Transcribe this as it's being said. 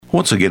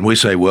Once again, we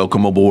say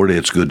welcome aboard.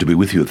 It's good to be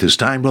with you at this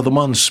time. Brother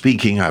Munn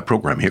speaking. Our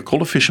program here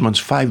called A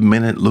Fisherman's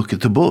 5-Minute Look at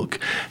the Book.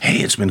 Hey,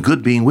 it's been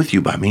good being with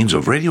you by means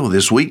of radio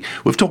this week.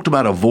 We've talked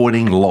about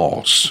avoiding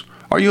loss.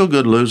 Are you a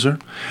good loser?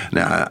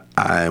 Now,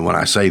 when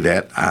I say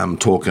that, I'm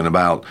talking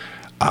about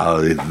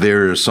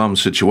there are some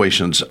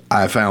situations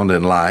I found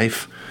in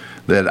life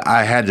that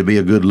I had to be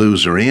a good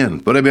loser in.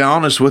 But to be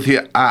honest with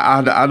you,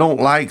 I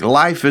don't like,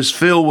 life is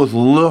filled with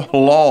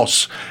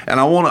loss, and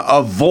I want to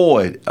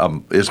avoid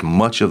as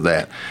much of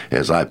that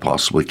as I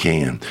possibly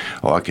can.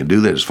 Oh, I can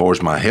do that as far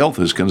as my health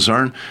is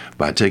concerned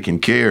by taking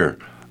care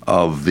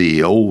of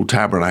the old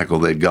tabernacle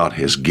that God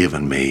has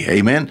given me.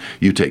 Amen?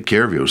 You take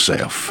care of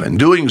yourself. And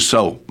doing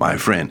so, my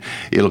friend,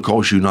 it'll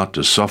cause you not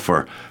to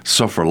suffer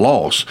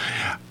loss.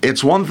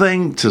 It's one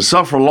thing to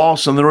suffer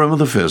loss in the realm of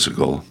the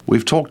physical.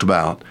 We've talked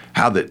about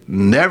how that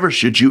never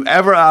should you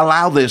ever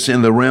allow this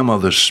in the realm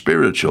of the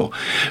spiritual.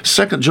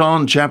 2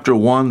 John chapter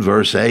 1,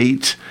 verse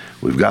 8,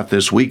 we've got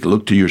this week,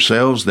 look to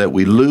yourselves that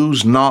we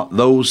lose not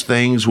those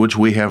things which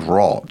we have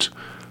wrought.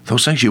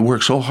 Those things you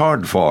work so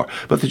hard for,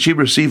 but that you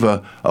receive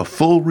a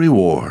full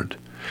reward.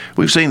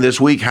 We've seen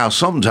this week how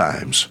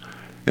sometimes,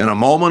 in a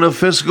moment of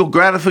physical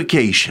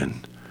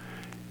gratification,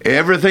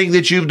 everything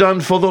that you've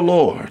done for the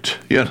Lord,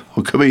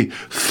 could be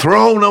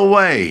thrown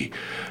away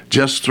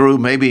just through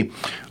maybe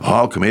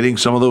committing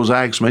some of those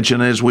acts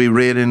mentioned as we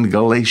read in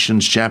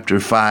Galatians chapter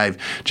 5,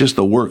 just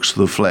the works of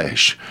the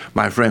flesh.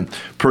 My friend,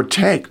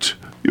 protect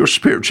your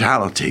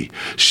spirituality.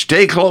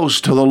 Stay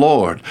close to the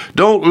Lord.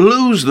 Don't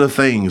lose the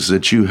things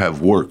that you have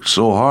worked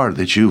so hard,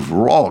 that you've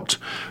wrought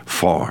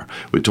for.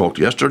 We talked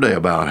yesterday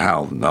about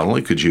how not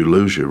only could you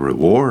lose your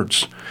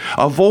rewards,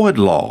 avoid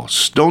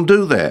loss. Don't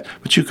do that.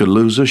 But you could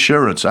lose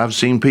assurance. I've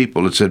seen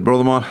people that said,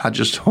 Brother Mon, I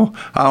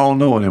don't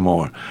know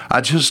anymore. I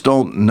just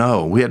don't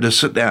know. We had to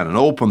sit down and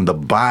open the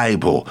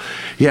Bible.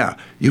 Yeah,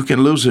 you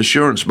can lose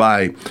assurance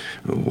by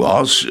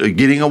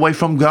getting away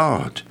from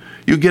God.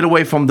 You get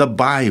away from the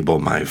Bible,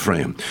 my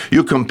friend.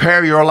 You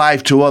compare your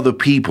life to other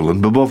people,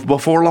 and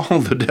before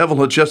long, the devil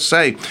will just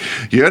say,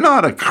 you're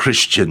not a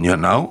Christian,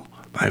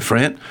 my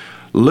friend.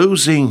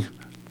 Losing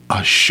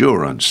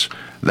assurance,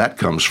 that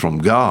comes from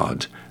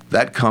God.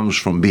 That comes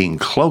from being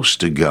close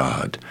to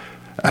God.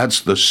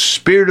 That's the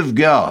Spirit of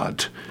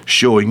God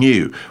showing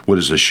you what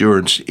is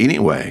assurance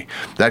anyway.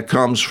 That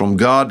comes from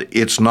God.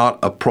 It's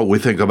not we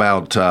think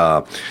about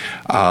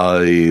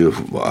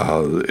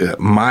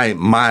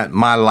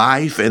my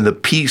life and the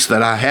peace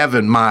that I have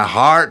in my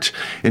heart,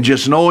 and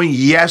just knowing,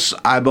 yes,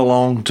 I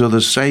belong to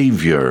the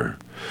Savior.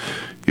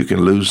 You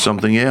can lose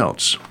something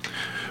else.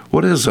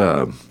 What is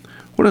a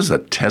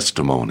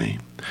testimony?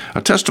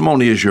 A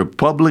testimony is your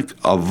public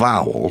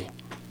avowal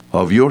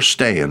of your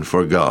stand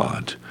for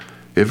God.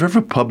 Have you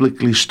ever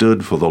publicly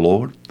stood for the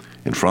Lord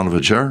in front of a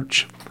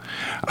church?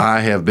 I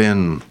have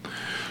been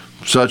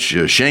such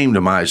ashamed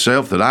of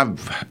myself that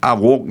I've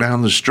walked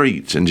down the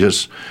streets and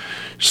just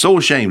so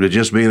ashamed of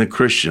just being a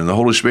Christian. The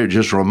Holy Spirit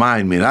just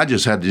reminded me, and I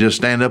just had to just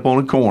stand up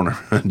on a corner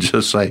and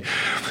just say,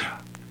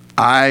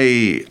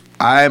 I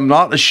am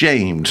not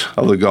ashamed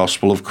of the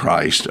gospel of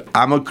Christ.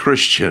 I'm a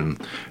Christian,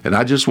 and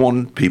I just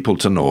want people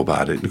to know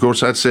about it. Of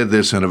course, I said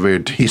this in a very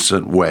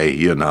decent way,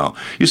 You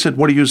said,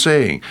 what are you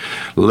saying?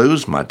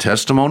 Lose my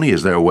testimony?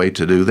 Is there a way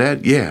to do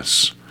that?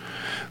 Yes.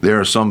 There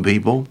are some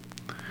people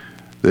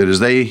that as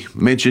they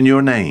mention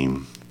your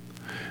name,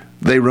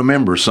 they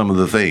remember some of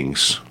the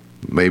things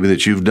maybe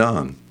that you've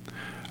done.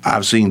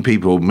 I've seen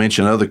people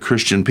mention other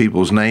Christian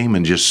people's name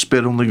and just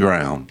spit on the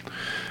ground.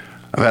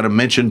 I've had to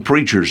mention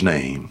preacher's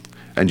name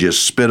and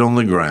just spit on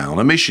the ground.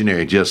 A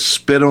missionary just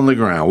spit on the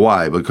ground.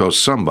 Why? Because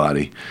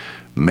somebody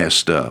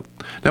messed up.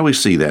 Now we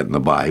see that in the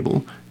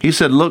Bible. He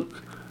said,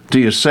 look to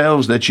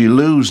yourselves that you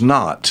lose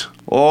not.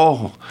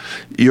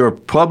 Your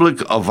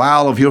public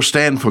avowal of your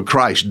stand for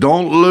Christ.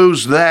 Don't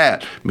lose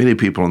that. Many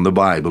people in the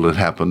Bible, it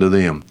happened to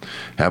them.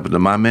 Happened to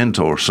my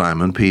mentor,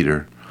 Simon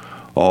Peter.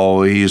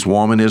 He's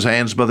warming his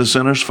hands by the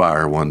sinner's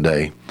fire one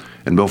day.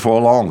 And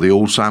before long, the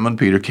old Simon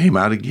Peter came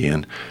out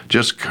again,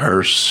 just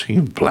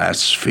cursing,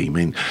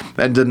 blaspheming,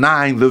 and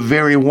denying the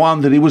very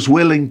one that he was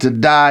willing to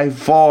die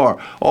for.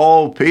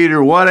 Oh,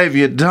 Peter, what have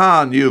you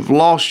done? You've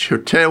lost your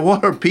tail.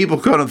 What are people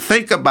going to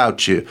think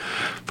about you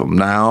from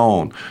now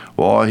on?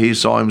 Boy, he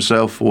saw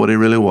himself for what he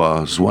really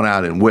was, went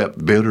out and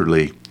wept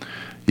bitterly.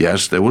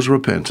 Yes, there was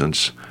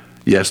repentance.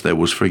 Yes, there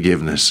was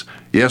forgiveness.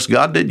 Yes,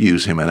 God did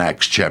use him in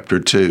Acts chapter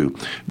 2.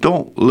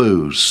 Don't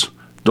lose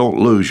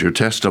your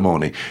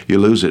testimony. You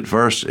lose it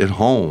first at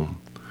home.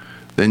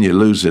 Then you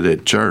lose it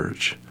at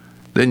church.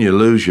 Then you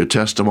lose your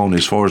testimony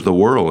as far as the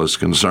world is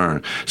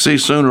concerned. See,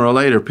 sooner or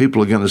later,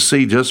 people are going to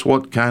see just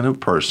what kind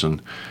of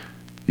person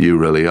you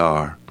really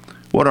are.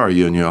 What are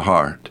you in your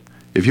heart?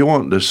 If you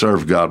want to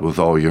serve God with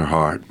all your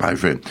heart, my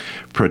friend,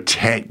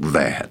 protect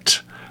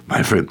that.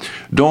 My friend,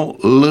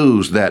 don't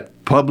lose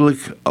that public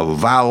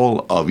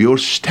avowal of your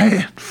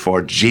stand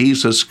for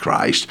Jesus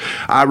Christ.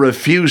 I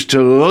refuse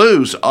to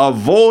lose.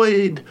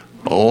 Avoid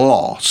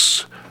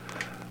loss.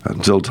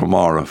 Until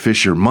tomorrow,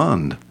 Fisher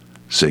Munn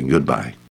saying goodbye.